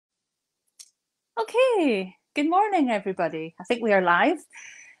Okay, good morning, everybody. I think we are live.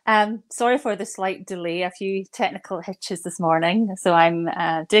 Sorry for the slight delay, a few technical hitches this morning. So I'm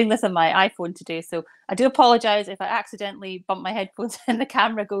doing this on my iPhone today. So I do apologize if I accidentally bump my headphones and the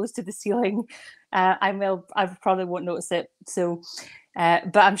camera goes to the ceiling. I probably won't notice it.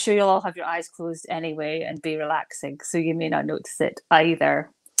 But I'm sure you'll all have your eyes closed anyway and be relaxing. So you may not notice it either.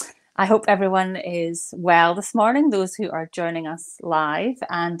 I hope everyone is well this morning, those who are joining us live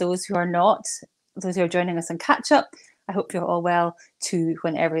and those who are not, those who are joining us on catch up. I hope you're all well too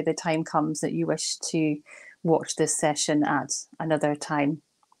whenever the time comes that you wish to watch this session at another time.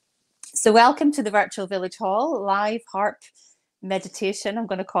 So, welcome to the Virtual Village Hall live harp meditation. I'm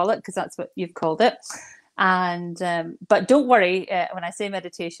going to call it because that's what you've called it. And but don't worry, when I say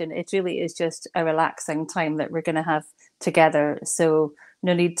meditation, it really is just a relaxing time that we're going to have together. So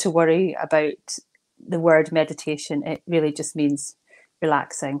no need to worry about the word meditation. It really just means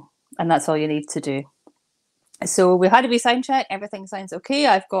relaxing, and that's all you need to do. So we had a wee sound check. Everything sounds okay.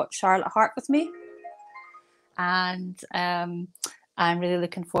 I've got Charlotte Harp with me, and I'm really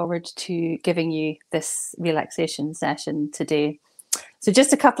looking forward to giving you this relaxation session today. So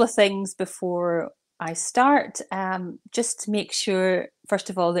just a couple of things before I start. Just to make sure,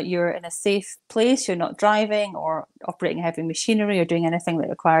 first of all, that you're in a safe place. You're not driving or operating heavy machinery or doing anything that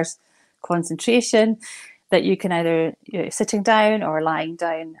requires concentration. That you can either sitting down or lying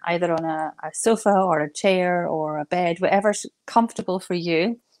down, either on a sofa or a chair or a bed, whatever's comfortable for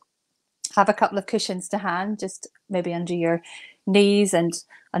you. Have a couple of cushions to hand, just maybe under your knees and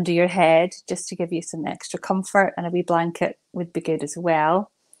under your head, just to give you some extra comfort, and a wee blanket would be good as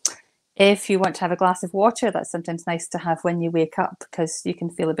well. If you want to have a glass of water, that's sometimes nice to have when you wake up because you can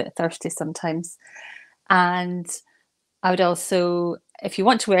feel a bit thirsty sometimes. And I would also, if you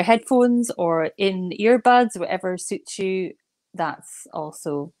want to wear headphones or in earbuds, whatever suits you, that's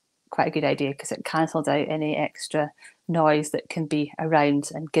also quite a good idea because it cancels out any extra noise that can be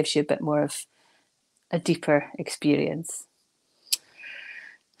around and gives you a bit more of a deeper experience.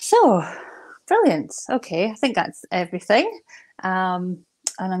 So, brilliant. Okay, I think that's everything.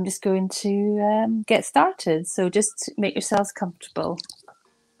 And I'm just going to get started. So just make yourselves comfortable.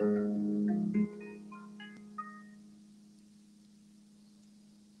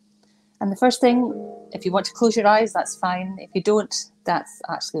 And the first thing, if you want to close your eyes, that's fine. If you don't, that's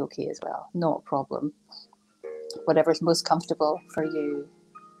actually okay as well. Not a problem. Whatever's most comfortable for you.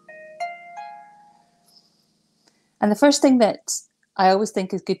 And the first thing that I always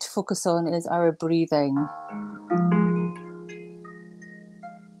think is good to focus on is our breathing.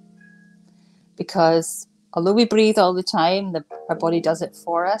 Because although we breathe all the time, our body does it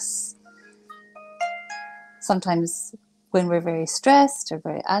for us. Sometimes when we're very stressed or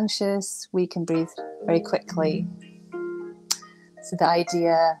very anxious, we can breathe very quickly. So the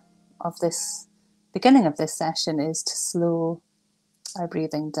idea of this beginning of this session is to slow our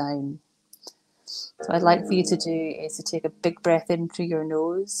breathing down. So what I'd like for you to do is to take a big breath in through your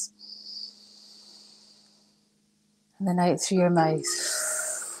nose and then out through your mouth.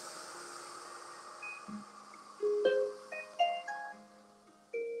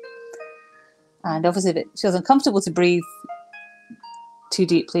 And obviously if it feels uncomfortable to breathe too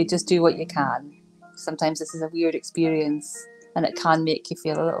deeply, just do what you can. Sometimes this is a weird experience and it can make you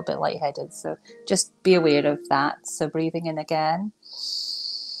feel a little bit lightheaded. So just be aware of that. So breathing in again.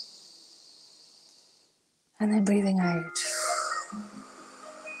 And then breathing out.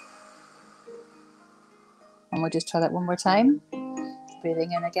 And we'll just try that one more time.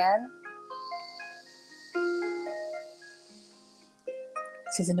 Breathing in again.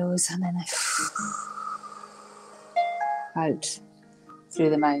 Through the nose and then out through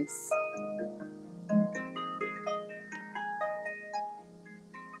the mouth.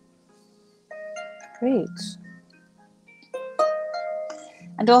 Great.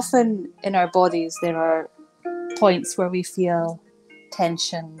 And often in our bodies there are points where we feel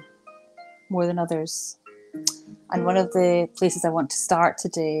tension more than others. And one of the places I want to start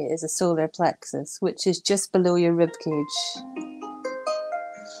today is the solar plexus, which is just below your rib cage.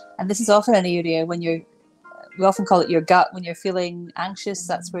 And this is often an area when we often call it your gut, when you're feeling anxious,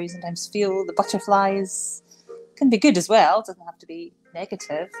 that's where you sometimes feel the butterflies. Can be good as well, doesn't have to be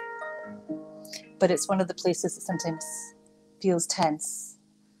negative. But it's one of the places that sometimes feels tense.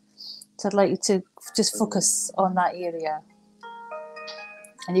 So I'd like you to just focus on that area.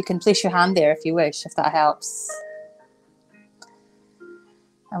 And you can place your hand there if you wish, if that helps.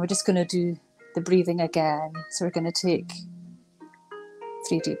 And we're just going to do the breathing again. So we're going to take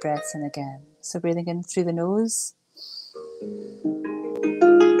 3 deep breaths in again. So breathing in through the nose. And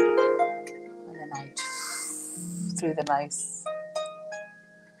then out through the mouth.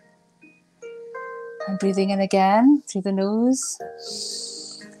 And breathing in again through the nose.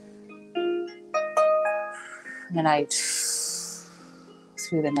 And then out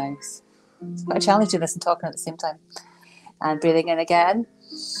through the mouth. It's quite a challenge doing this and talking at the same time. And breathing in again.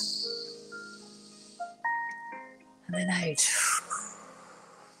 And then out.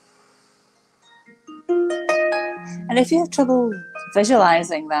 And if you have trouble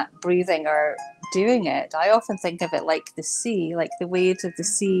visualizing that breathing or doing it, I often think of it like the sea, like the waves of the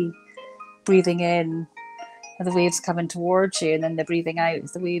sea, breathing in, and the waves coming towards you, and then the breathing out,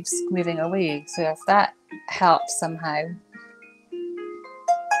 the waves moving away. So if that helps somehow.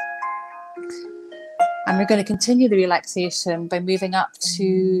 And we're going to continue the relaxation by moving up to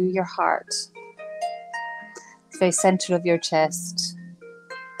your heart, the very center of your chest.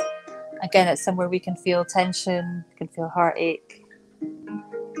 Again, it's somewhere we can feel tension, we can feel heartache.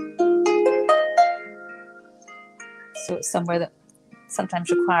 So it's somewhere that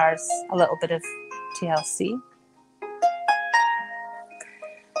sometimes requires a little bit of TLC.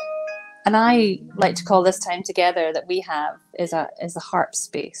 And I like to call this time together that we have is a harp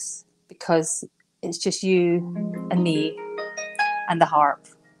space, because it's just you and me and the harp.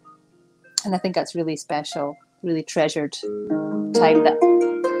 And I think that's really special, really treasured time that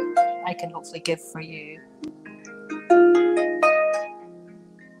I can hopefully give for you.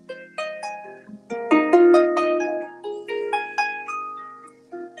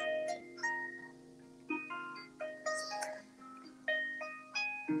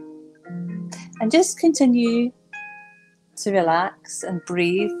 And just continue to relax and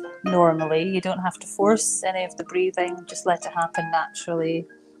breathe normally. You don't have to force any of the breathing, just let it happen naturally.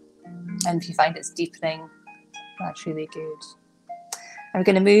 And if you find it's deepening, that's really good. And we're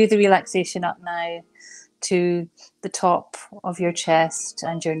going to move the relaxation up now to the top of your chest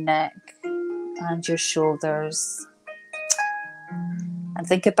and your neck and your shoulders. And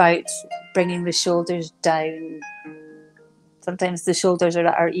think about bringing the shoulders down. Sometimes the shoulders are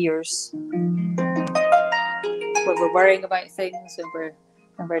at our ears. When we're worrying about things,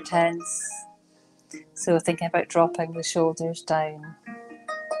 when we're tense. So thinking about dropping the shoulders down.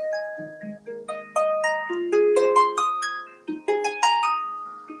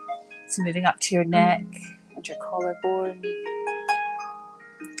 So moving up to your neck and your collarbone.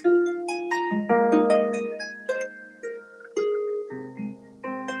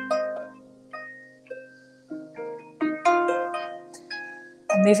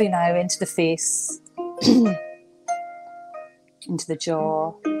 And moving now into the face, into the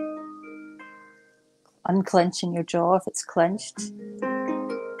jaw. Unclenching your jaw if it's clenched.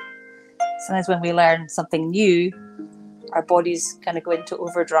 Sometimes when we learn something new, our bodies kind of go into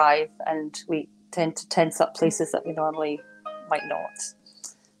overdrive and we tend to tense up places that we normally might not.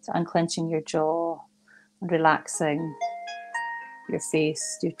 So unclenching your jaw and relaxing your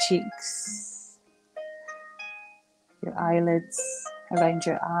face, your cheeks, your eyelids, around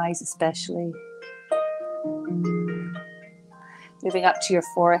your eyes especially. Moving up to your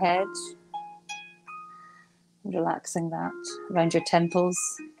forehead, and relaxing that around your temples.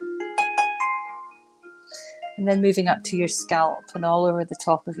 And then moving up to your scalp and all over the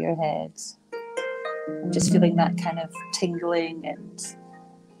top of your head. And just feeling that kind of tingling and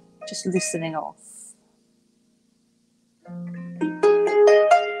just loosening off.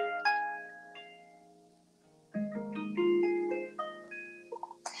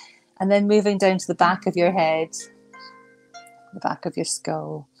 And then moving down to the back of your head, the back of your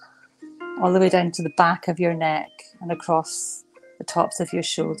skull, all the way down to the back of your neck and across the tops of your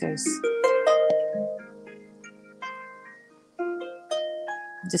shoulders.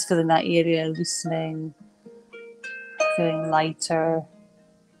 Just feeling that area loosening, feeling lighter,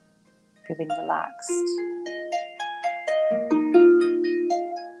 feeling relaxed.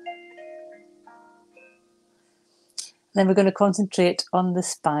 Then we're going to concentrate on the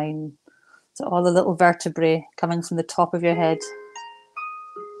spine. So all the little vertebrae coming from the top of your head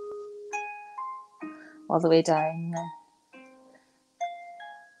all the way down.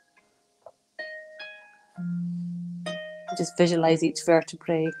 Just visualize each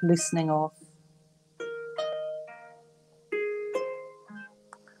vertebrae loosening off.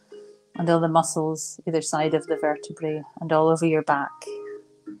 And all the muscles either side of the vertebrae and all over your back.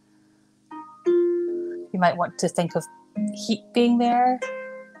 You might want to think of heat being there.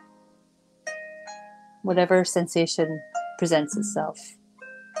 Whatever sensation presents itself.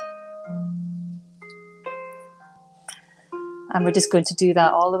 And we're just going to do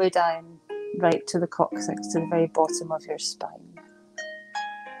that all the way down, right to the coccyx, to the very bottom of your spine.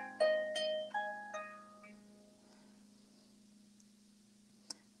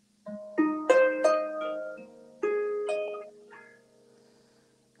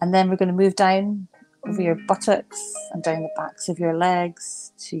 And then we're going to move down over your buttocks and down the backs of your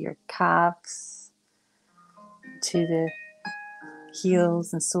legs, to your calves, to the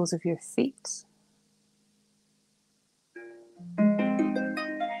heels and soles of your feet.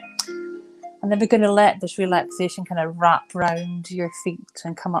 And then we're going to let this relaxation kind of wrap round your feet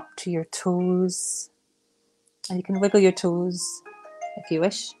and come up to your toes. And you can wiggle your toes if you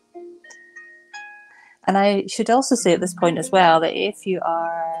wish. And I should also say at this point as well that if you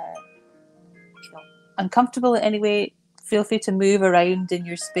are uncomfortable in any way, feel free to move around in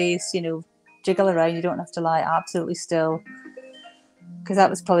your space, jiggle around. You don't have to lie absolutely still, because that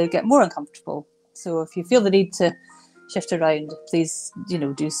would probably get more uncomfortable. So if you feel the need to shift around, please,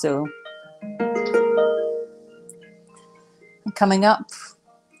 do so. And coming up,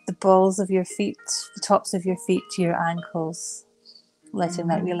 the balls of your feet, the tops of your feet to your ankles, letting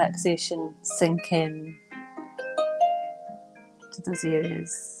that relaxation sink in to those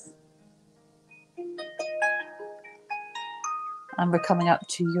areas. And we're coming up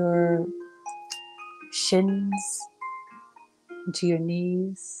to your shins, and to your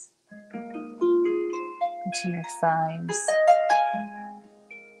knees, and to your thighs.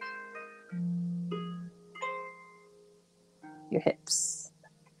 Your hips.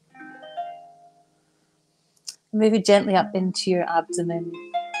 Maybe gently up into your abdomen,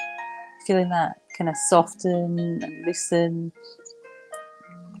 feeling that kind of soften and loosen.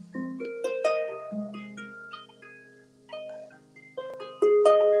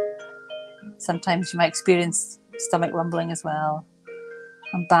 Sometimes you might experience stomach rumbling as well.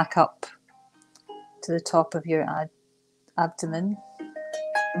 And back up to the top of your abdomen.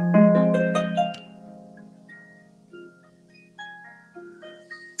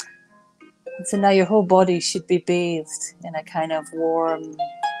 And so now your whole body should be bathed in a kind of warm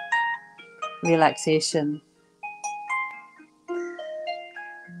relaxation.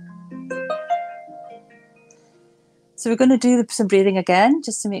 So we're going to do some breathing again,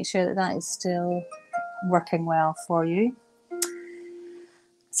 just to make sure that that is still working well for you.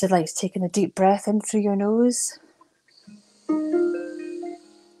 So I'd like to take in a deep breath in through your nose. And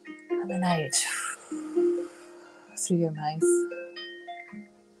then out through your mouth.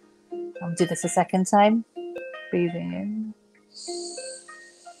 I'll do this a second time. Breathing in.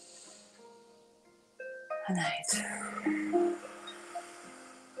 And out.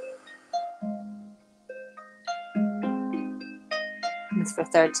 And this for a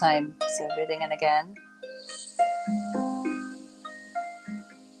third time. So breathing in again.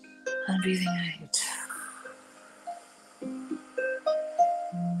 And breathing out.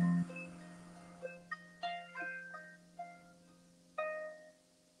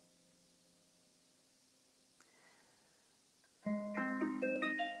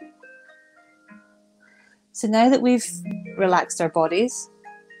 So now that we've relaxed our bodies,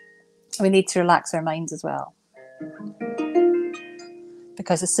 we need to relax our minds as well.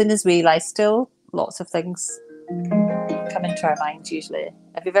 Because as soon as we lie still, lots of things come into our minds usually.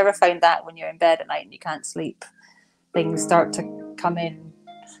 If you've ever found that when you're in bed at night and you can't sleep, things start to come in.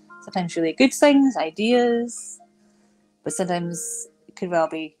 Sometimes really good things, ideas, but sometimes it could well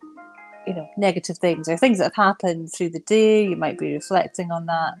be, negative things or things that have happened through the day. You might be reflecting on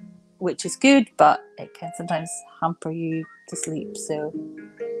that, which is good, but it can sometimes hamper you to sleep. So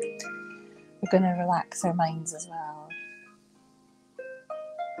we're going to relax our minds as well.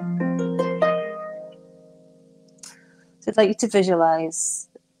 So I'd like you to visualize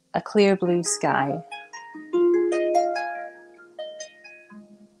a clear blue sky.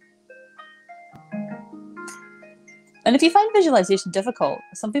 And if you find visualization difficult,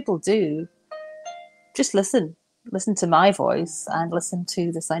 some people do, just listen. Listen to my voice and listen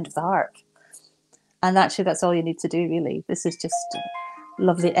to the sound of the harp. And actually that's all you need to do, really. This is just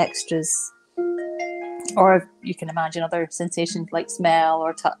lovely extras. Or you can imagine other sensations like smell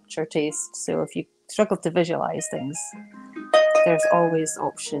or touch or taste. So if you struggle to visualize things, there's always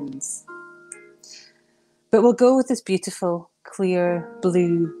options. But we'll go with this beautiful, clear,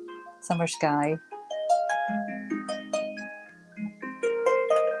 blue summer sky.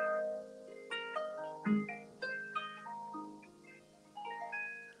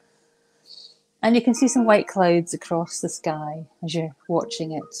 And you can see some white clouds across the sky as you're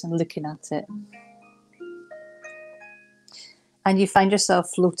watching it and looking at it. And you find yourself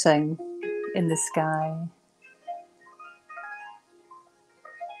floating in the sky.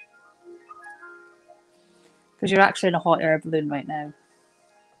 Because you're actually in a hot air balloon right now.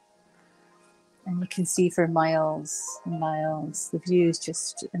 And you can see for miles and miles. The view is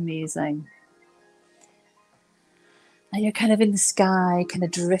just amazing. And you're kind of in the sky, kind of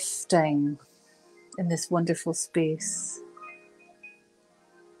drifting in this wonderful space.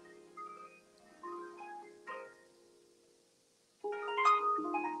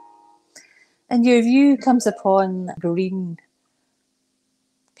 And your view comes upon a green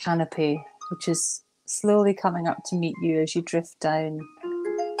canopy, which is slowly coming up to meet you as you drift down.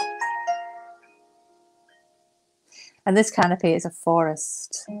 And this canopy is a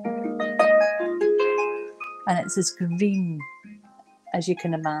forest. And it's as green as you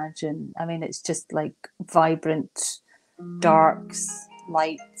can imagine. I mean, it's just like vibrant darks,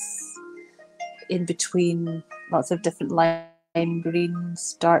 lights, in between lots of different lime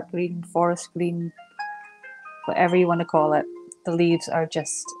greens, dark green, forest green, whatever you want to call it. The leaves are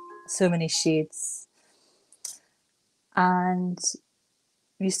just so many shades. And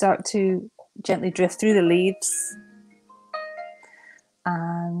you start to gently drift through the leaves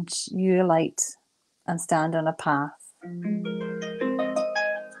and you alight and stand on a path.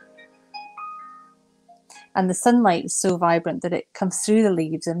 And the sunlight is so vibrant that it comes through the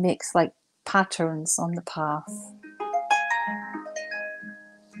leaves and makes like patterns on the path.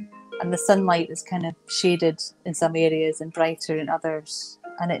 And the sunlight is kind of shaded in some areas and brighter in others.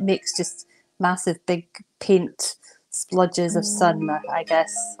 And it makes just massive big paint splodges of sun, I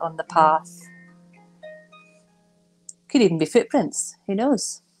guess, on the path. Could even be footprints, who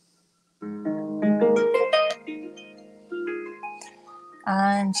knows?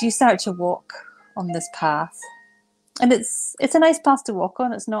 And you start to walk on this path. And it's a nice path to walk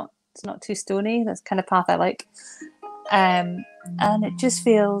on. It's not too stony. That's the kind of path I like. And it just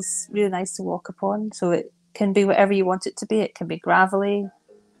feels really nice to walk upon. So it can be whatever you want it to be. It can be gravelly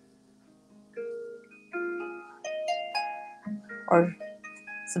or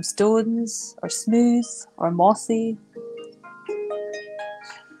some stones or smooth or mossy.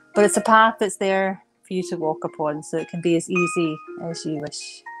 But it's a path that's there for you to walk upon, so it can be as easy as you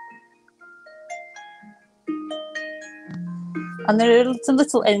wish. And there are some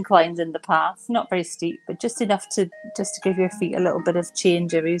little inclines in the path, not very steep, but just enough to give your feet a little bit of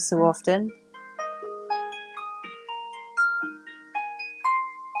change every so often.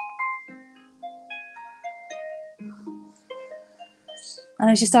 And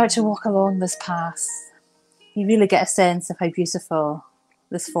as you start to walk along this path, you really get a sense of how beautiful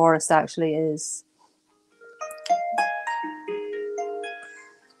this forest actually is.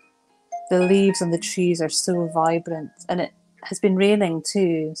 The leaves on the trees are so vibrant, and it has been raining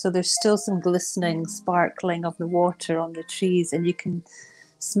too, so there's still some glistening, sparkling of the water on the trees, and you can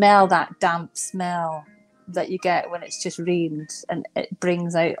smell that damp smell that you get when it's just rained, and it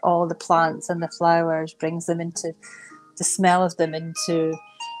brings out all the plants and the flowers, brings them into the smell of them into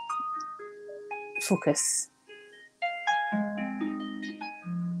focus.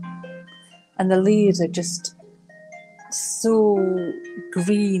 And the leaves are just so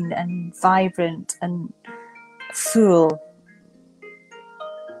green and vibrant and full.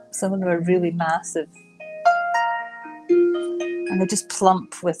 Some of them are really massive. And they're just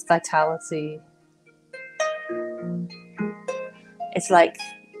plump with vitality. It's like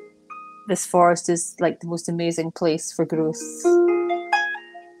this forest is like the most amazing place for growth.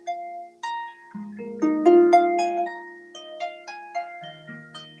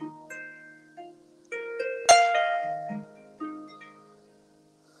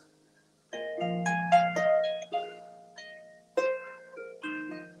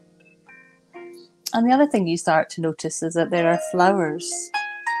 And the other thing you start to notice is that there are flowers.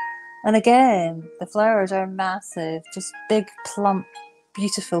 And again, the flowers are massive, just big, plump,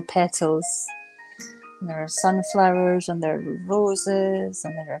 beautiful petals. And there are sunflowers, and there are roses,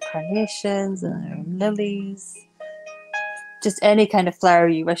 and there are carnations, and there are lilies. Just any kind of flower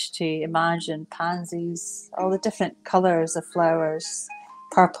you wish to imagine, pansies, all the different colours of flowers,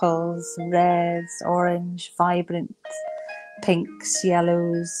 purples, reds, orange, vibrant pinks,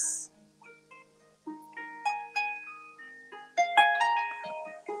 yellows.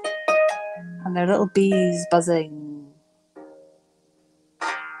 And there are little bees buzzing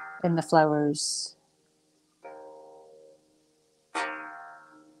in the flowers.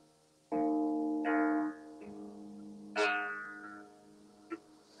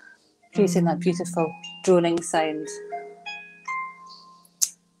 Creating that beautiful droning sound.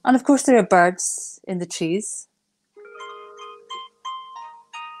 And of course there are birds in the trees.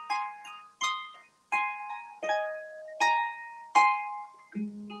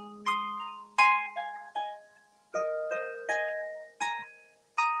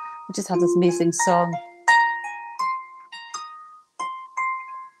 We just have this amazing song.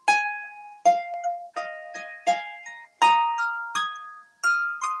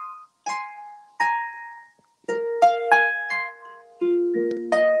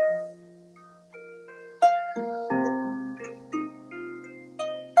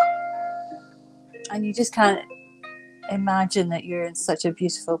 And you just can't imagine that you're in such a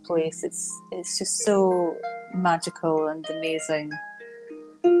beautiful place. It's just so magical and amazing.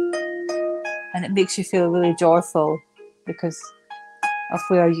 And it makes you feel really joyful because of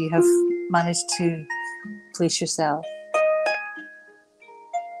where you have managed to place yourself.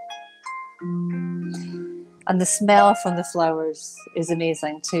 And the smell from the flowers is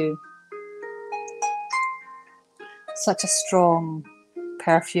amazing too. Such a strong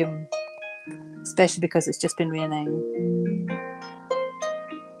perfume, especially because it's just been raining.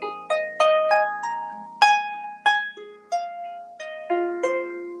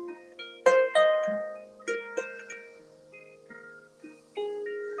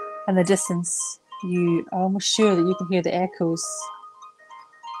 In the distance, you are almost sure that you can hear the echoes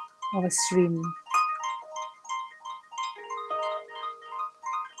of a stream.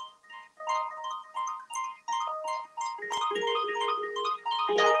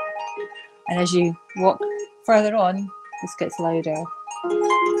 And as you walk further on, this gets louder.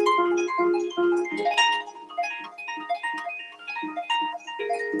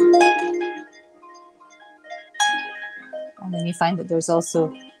 And then you find that there's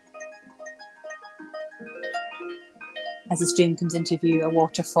also, as the stream comes into view, a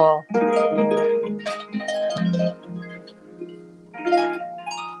waterfall.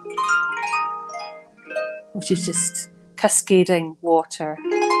 Which is just cascading water.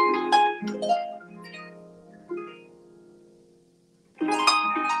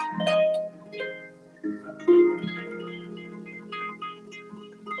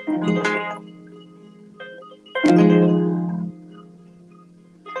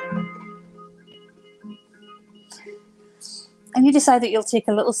 And you decide that you'll take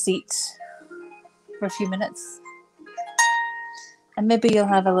a little seat for a few minutes. And maybe you'll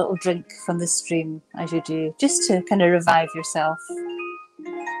have a little drink from the stream as you do, just to kind of revive yourself.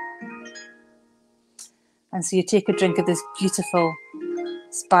 And so you take a drink of this beautiful,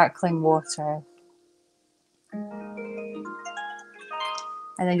 sparkling water. And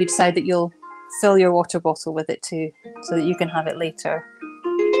then you decide that you'll fill your water bottle with it too, so that you can have it later.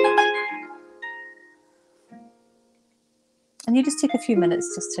 And you just take a few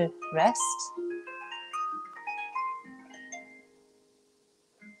minutes just to rest.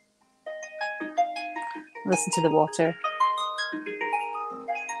 Listen to the water.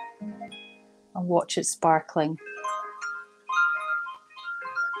 And watch it sparkling.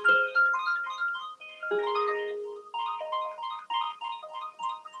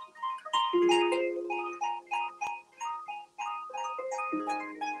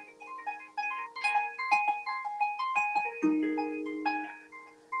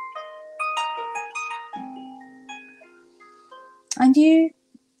 And you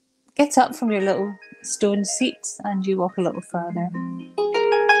get up from your little stone seat and you walk a little further.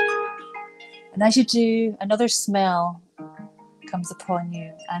 And as you do, another smell comes upon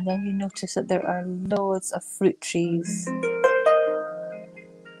you, and then you notice that there are loads of fruit trees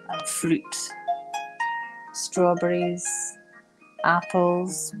and fruit. Strawberries,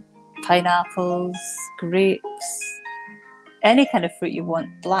 apples, pineapples, grapes, any kind of fruit you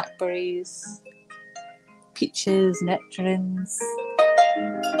want, blackberries, peaches, nectarines.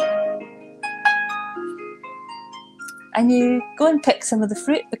 And you go and pick some of the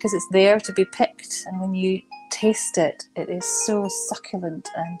fruit because it's there to be picked. And when you taste it, it is so succulent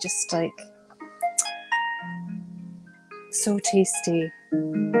and just like so tasty.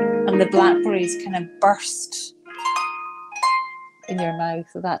 And the blackberries kind of burst in your mouth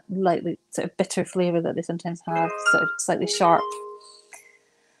with that lightly sort of bitter flavour that they sometimes have, sort of slightly sharp.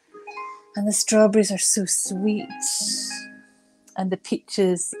 And the strawberries are so sweet. And the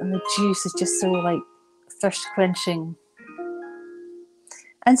peaches and the juice is just so like thirst quenching.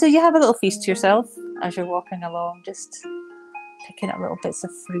 And so you have a little feast to yourself as you're walking along, just picking up little bits of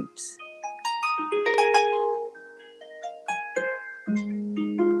fruit.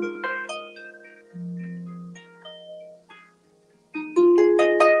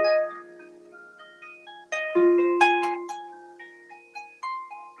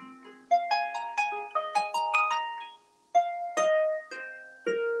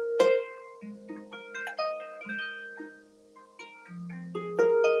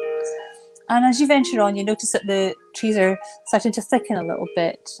 And as you venture on, you notice that the trees are starting to thicken a little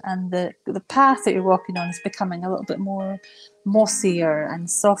bit, and the path that you're walking on is becoming a little bit more mossier and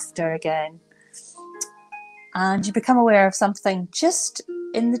softer again. And you become aware of something just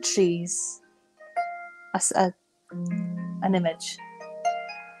in the trees, an image.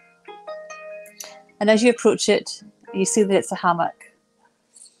 And as you approach it, you see that it's a hammock.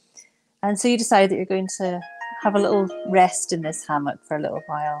 And so you decide that you're going to have a little rest in this hammock for a little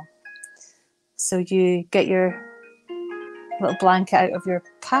while. So you get your little blanket out of your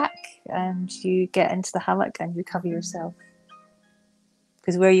pack and you get into the hammock and you cover yourself.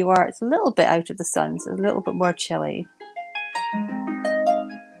 Because where you are, it's a little bit out of the sun, so it's a little bit more chilly.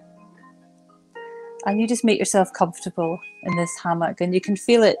 And you just make yourself comfortable in this hammock, and you can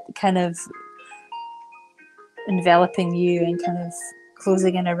feel it kind of enveloping you and kind of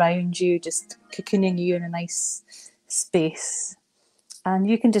closing in around you, just cocooning you in a nice space. And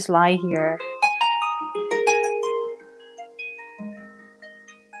you can just lie here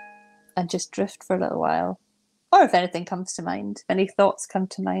and just drift for a little while. Or if anything comes to mind, if any thoughts come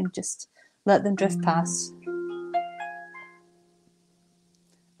to mind, just let them drift past.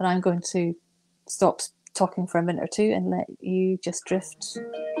 And I'm going to stop talking for a minute or two and let you just drift.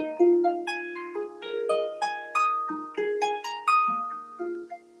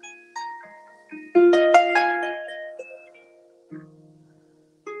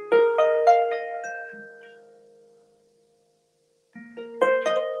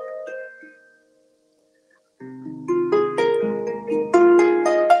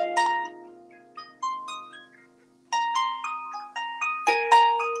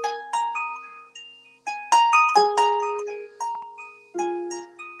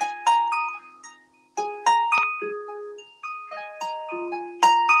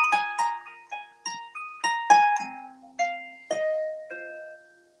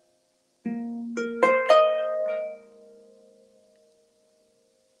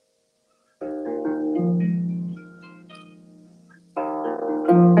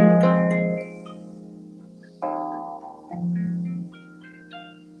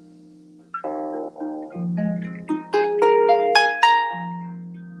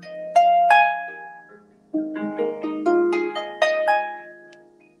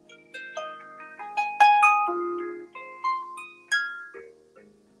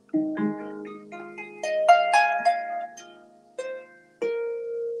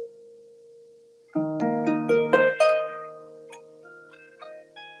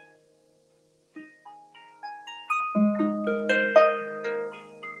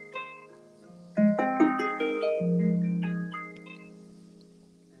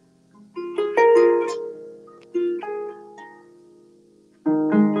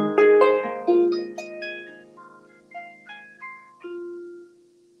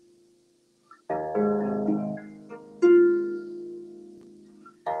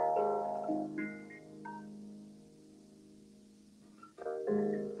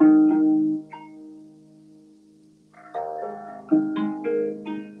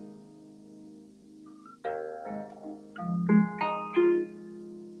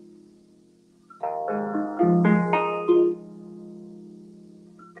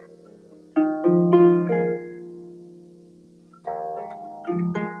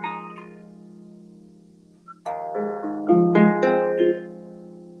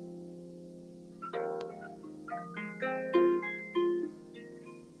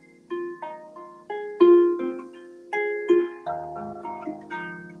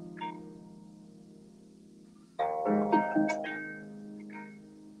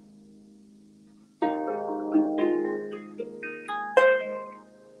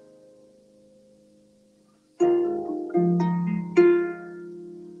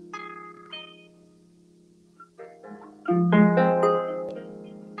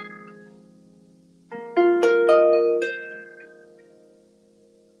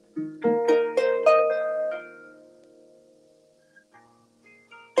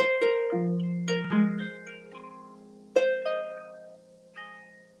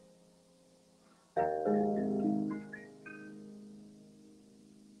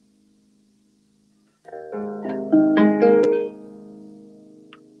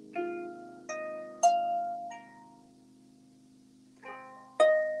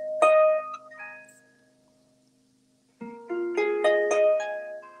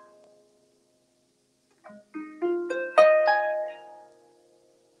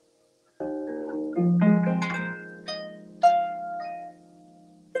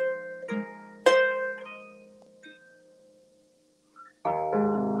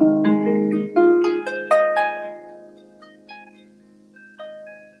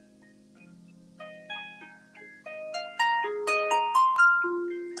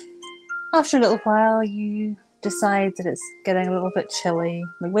 After a little while, you decide that it's getting a little bit chilly.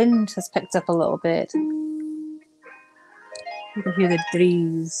 The wind has picked up a little bit. You can hear the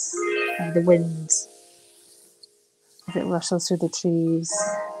breeze and the wind as it rustles through the trees.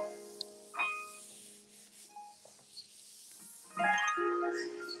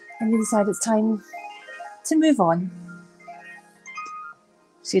 And you decide it's time to move on.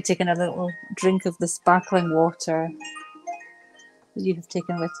 So you're taking a little drink of the sparkling water that you have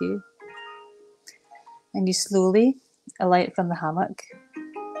taken with you. And you slowly alight from the hammock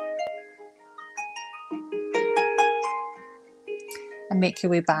and make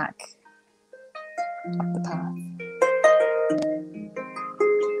your way back up the path.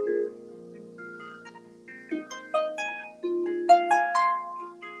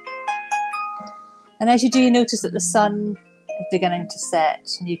 And as you do, you notice that the sun is beginning to set,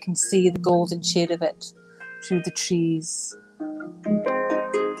 and you can see the golden shade of it through the trees.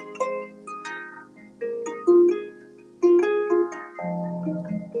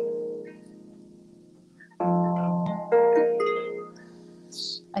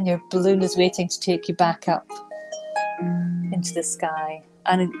 And your balloon is waiting to take you back up into the sky.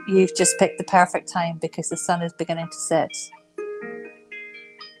 And you've just picked the perfect time because the sun is beginning to set.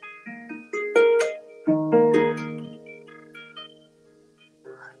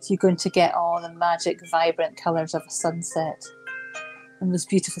 So you're going to get all the magic, vibrant colours of a sunset. The most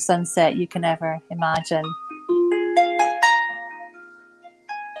beautiful sunset you can ever imagine.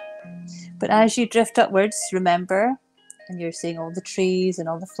 But as you drift upwards, remember, and you're seeing all the trees and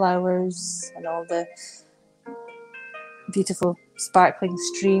all the flowers and all the beautiful sparkling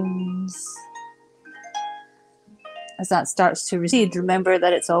streams. As that starts to recede, remember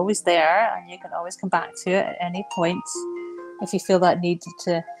that it's always there and you can always come back to it at any point if you feel that need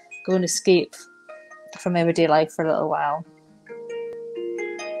to go and escape from everyday life for a little while.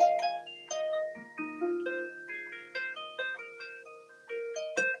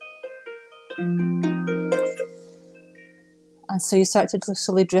 And so you start to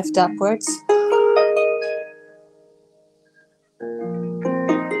slowly drift upwards.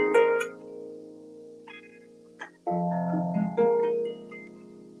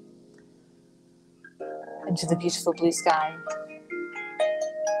 Into the beautiful blue sky.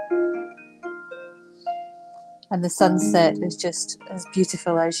 And the sunset is just as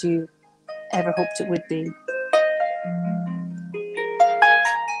beautiful as you ever hoped it would be.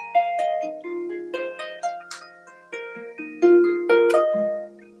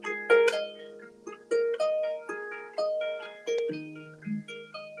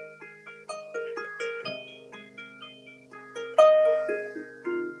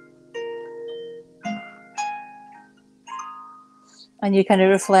 And you kind of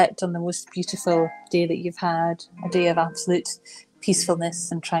reflect on the most beautiful day that you've had, a day of absolute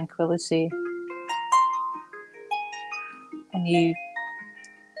peacefulness and tranquility. And you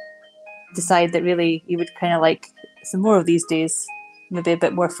decide that really you would kind of like some more of these days, maybe a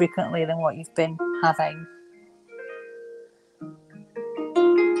bit more frequently than what you've been having.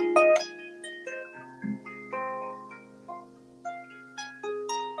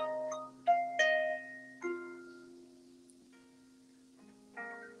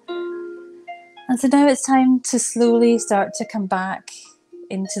 And so now it's time to slowly start to come back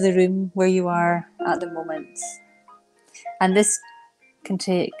into the room where you are at the moment. And this can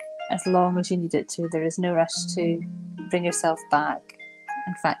take as long as you need it to. There is no rush to bring yourself back.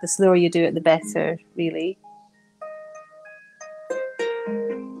 In fact, the slower you do it, the better, really.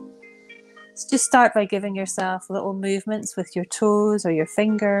 So just start by giving yourself little movements with your toes or your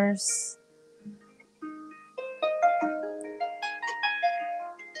fingers.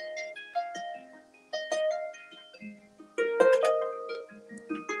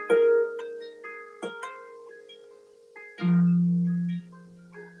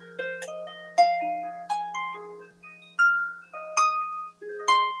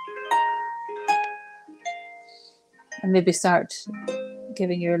 And maybe start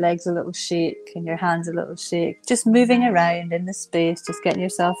giving your legs a little shake and your hands a little shake. Just moving around in the space, just getting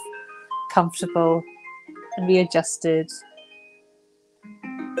yourself comfortable and readjusted.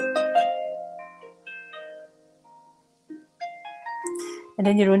 And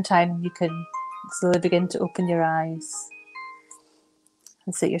in your own time, you can slowly begin to open your eyes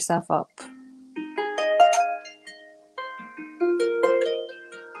and sit yourself up.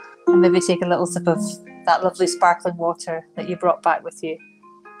 And maybe take a little sip of that lovely sparkling water that you brought back with you.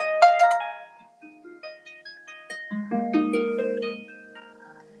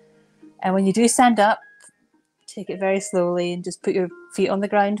 And when you do stand up, take it very slowly and just put your feet on the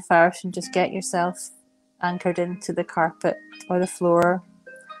ground first and just get yourself anchored into the carpet or the floor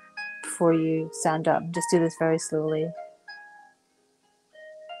before you stand up. Just do this very slowly.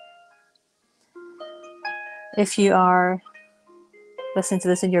 If you are listening to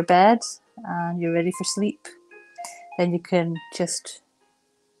this in your bed and you're ready for sleep, then you can just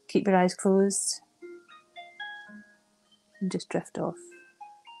keep your eyes closed and just drift off.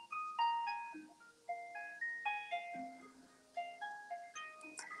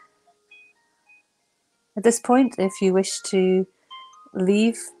 At this point, if you wish to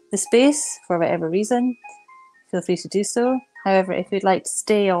leave the space for whatever reason, feel free to do so. However, if you'd like to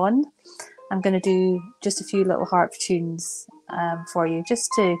stay on, I'm going to do just a few little harp tunes for you, just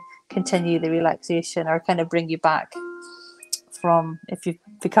to continue the relaxation or kind of bring you back from, if you've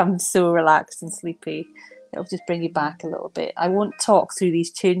become so relaxed and sleepy, it'll just bring you back a little bit. I won't talk through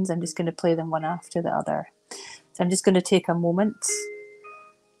these tunes, I'm just going to play them one after the other. So I'm just going to take a moment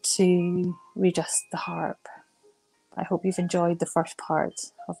to readjust the harp. I hope you've enjoyed the first part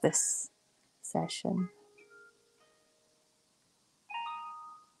of this session.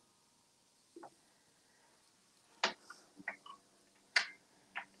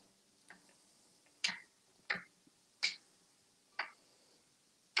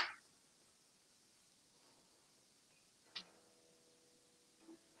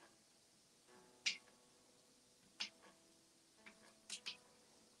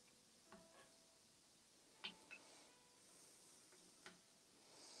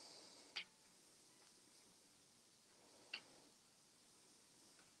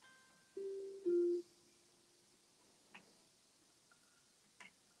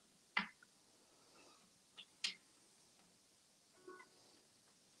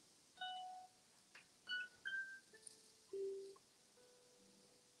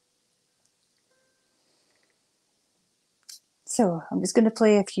 So I'm just going to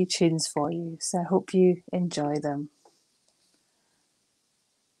play a few tunes for you, so I hope you enjoy them.